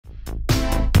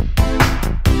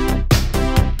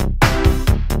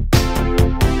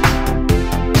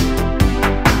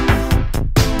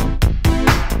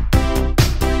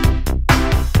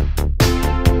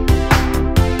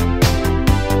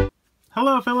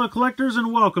Hello fellow collectors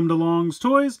and welcome to Long's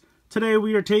Toys. Today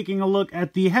we are taking a look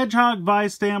at the Hedgehog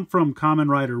Vistamp from Kamen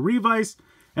Revice.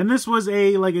 And this was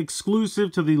a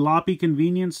exclusive to the Loppy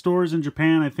convenience stores in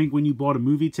Japan. I think when you bought a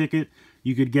movie ticket,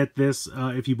 you could get this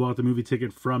if you bought the movie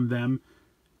ticket from them.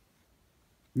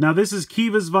 Now this is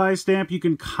Kiva's Vistamp. You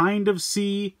can kind of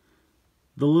see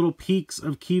the little peaks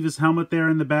of Kiva's helmet there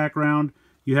in the background.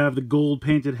 You have the gold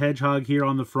painted hedgehog here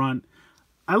on the front.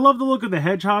 I love the look of the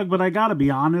hedgehog, but I gotta be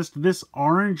honest, this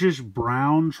orangish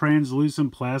brown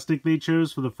translucent plastic they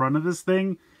chose for the front of this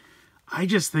thing, I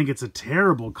just think it's a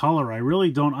terrible color. I really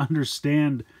don't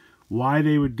understand why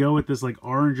they would go with this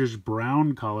orangish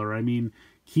brown color. I mean,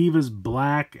 Kiva's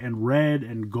black and red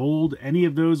and gold, any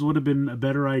of those would have been a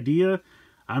better idea.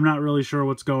 I'm not really sure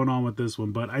what's going on with this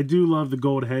one, but I do love the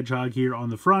gold hedgehog here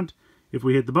on the front. If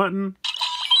we hit the button,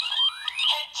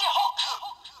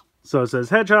 so it says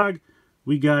Hedgehog.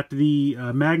 We got the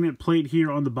magnet plate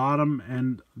here on the bottom,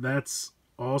 and that's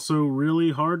also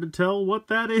really hard to tell what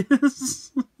that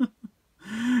is.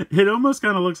 It almost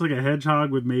kind of looks like a hedgehog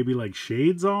with maybe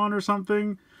shades on or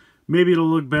something. Maybe it'll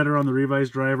look better on the Revice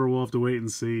driver. We'll have to wait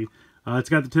and see. It's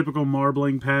got the typical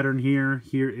marbling pattern here.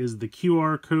 Here is the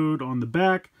QR code on the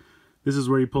back. This is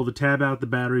where you pull the tab out. The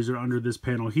batteries are under this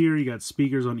panel here. You got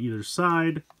speakers on either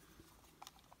side.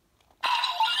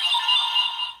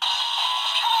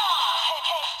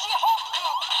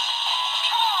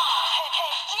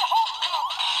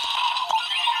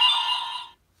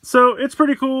 So, it's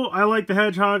pretty cool. I like the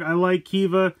hedgehog. I like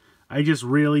Kiva. I just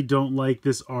really don't like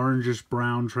this orangish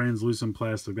brown translucent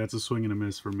plastic. That's a swing and a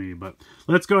miss for me. But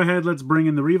let's go ahead. Let's bring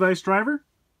in the Revice driver.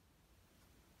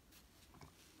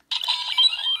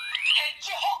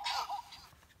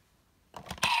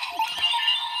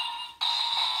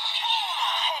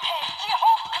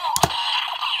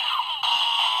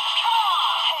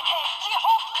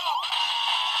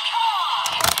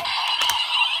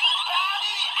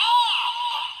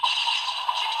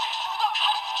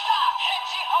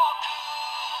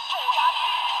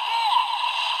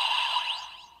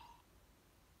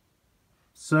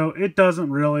 So it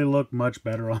doesn't really look much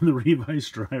better on the Revice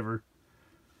driver.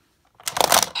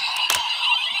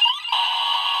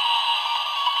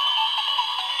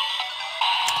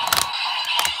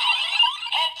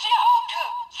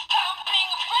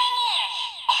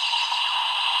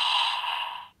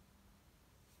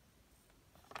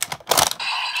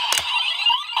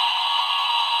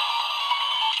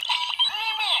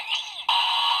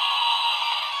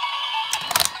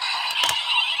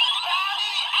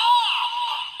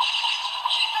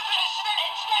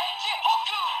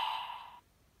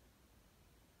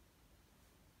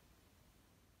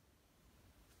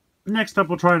 Next up,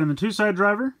 we'll try it in the two-side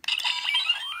driver.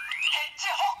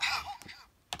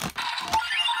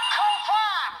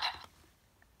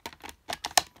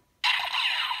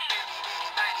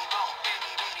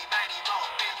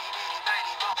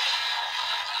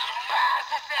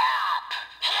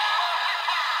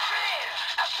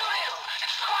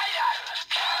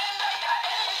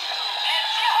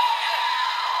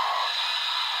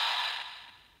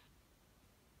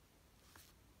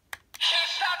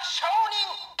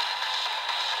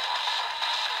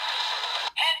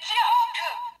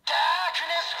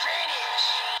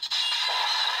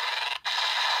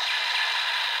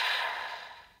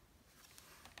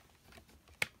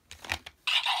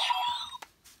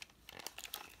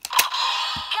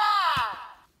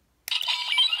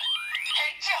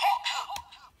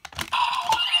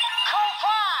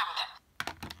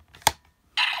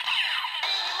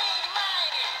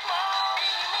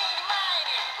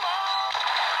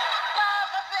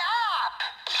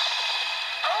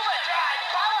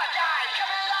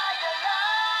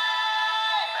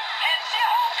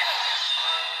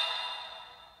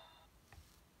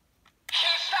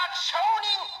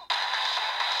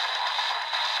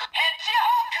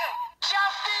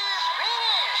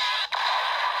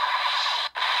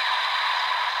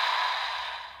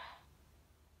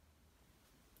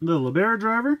 The Libera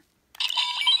driver.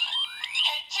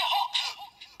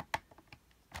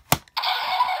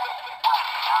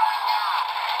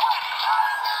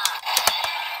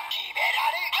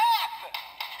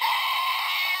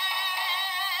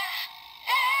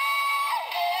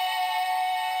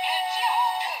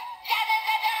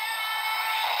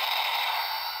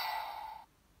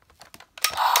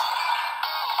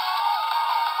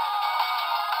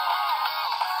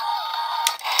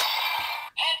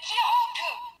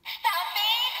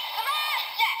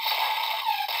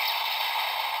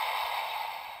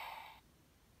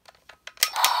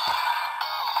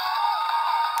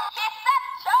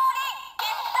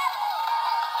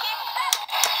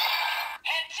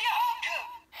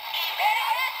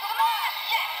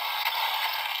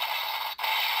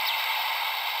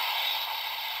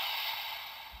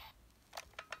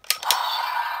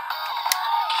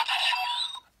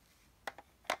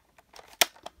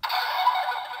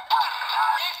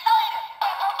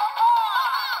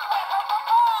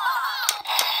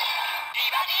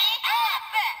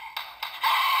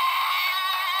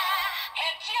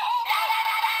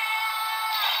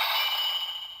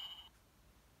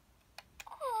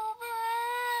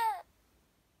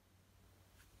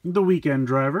 The Weekend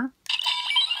Driver.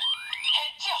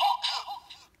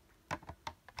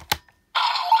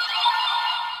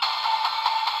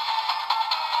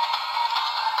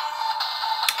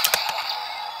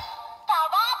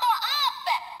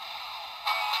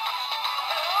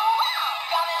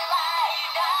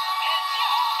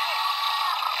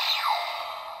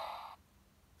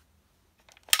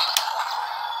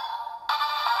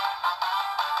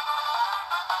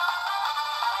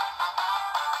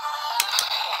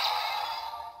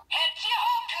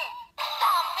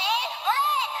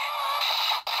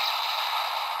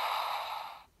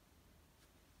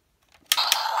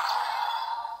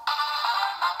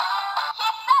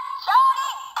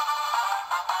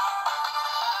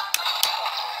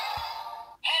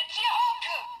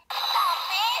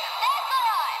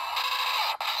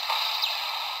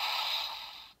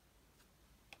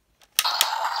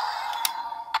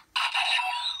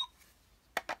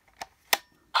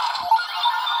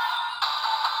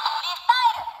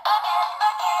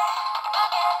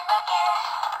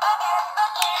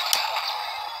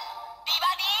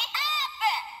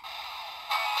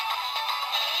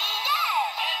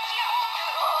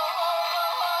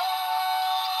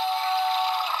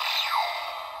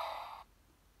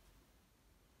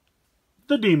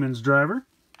 The Demon's Driver.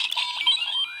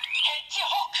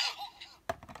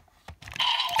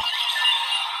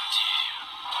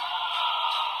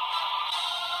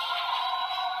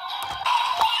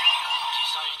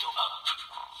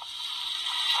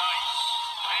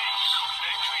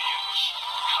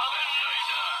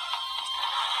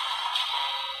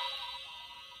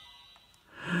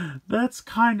 That's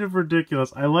kind of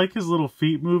ridiculous. I like his little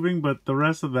feet moving, but the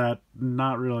rest of that,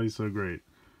 not really so great.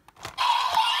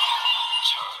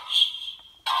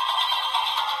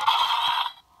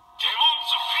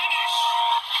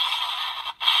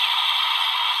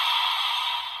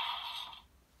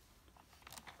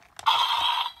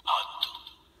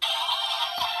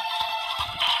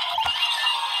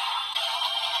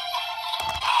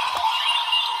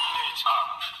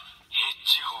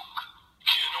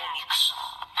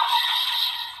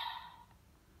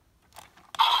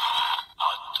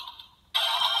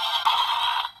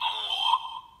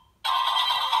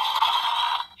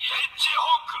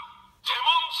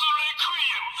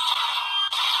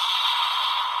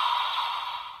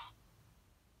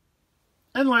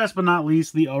 And last but not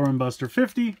least, the Ulrun Buster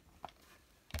 50.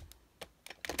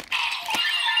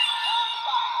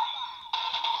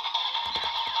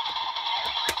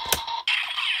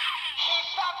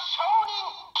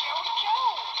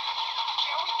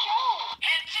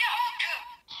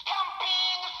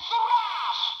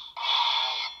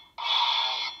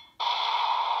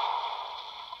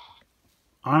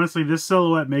 Honestly, this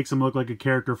silhouette makes him look like a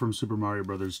character from Super Mario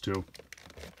Bros. 2.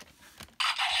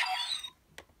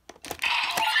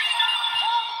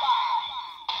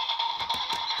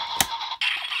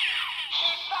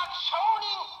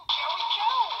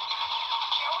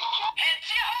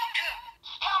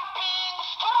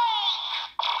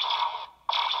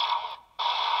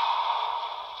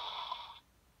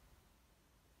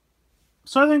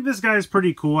 So I think this guy is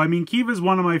pretty cool. I mean, Kiva's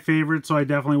one of my favorites, so I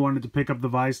definitely wanted to pick up the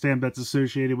Vistamp that's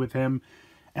associated with him.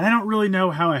 And I don't really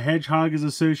know how a Hedgehog is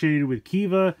associated with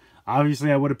Kiva.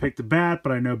 Obviously, I would have picked a Bat,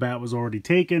 but I know Bat was already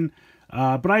taken.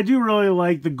 But I do really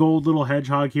like the gold little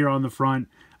Hedgehog here on the front.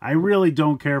 I really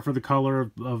don't care for the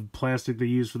color of plastic they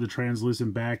use for the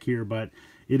translucent back here, but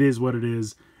it is what it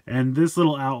is. And this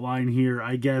little outline here,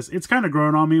 I guess, it's kind of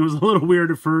grown on me. It was a little weird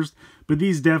at first, but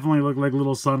these definitely look like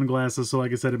little sunglasses. So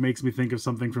like I said, it makes me think of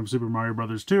something from Super Mario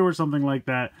Bros. 2 or something like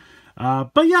that.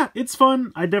 But yeah, it's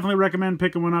fun. I definitely recommend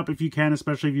picking one up if you can,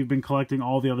 especially if you've been collecting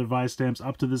all the other Vistamps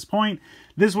up to this point.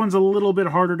 This one's a little bit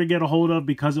harder to get a hold of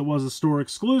because it was a store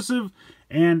exclusive,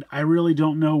 and I really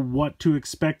don't know what to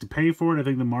expect to pay for it. I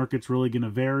think the market's really going to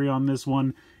vary on this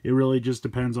one. It really just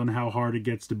depends on how hard it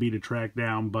gets to be to track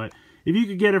down, but if you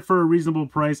could get it for a reasonable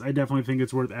price, I definitely think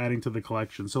it's worth adding to the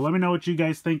collection. So let me know what you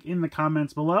guys think in the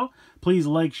comments below. Please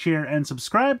like, share, and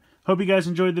subscribe. Hope you guys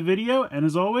enjoyed the video, and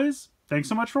as always, thanks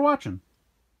so much for watching.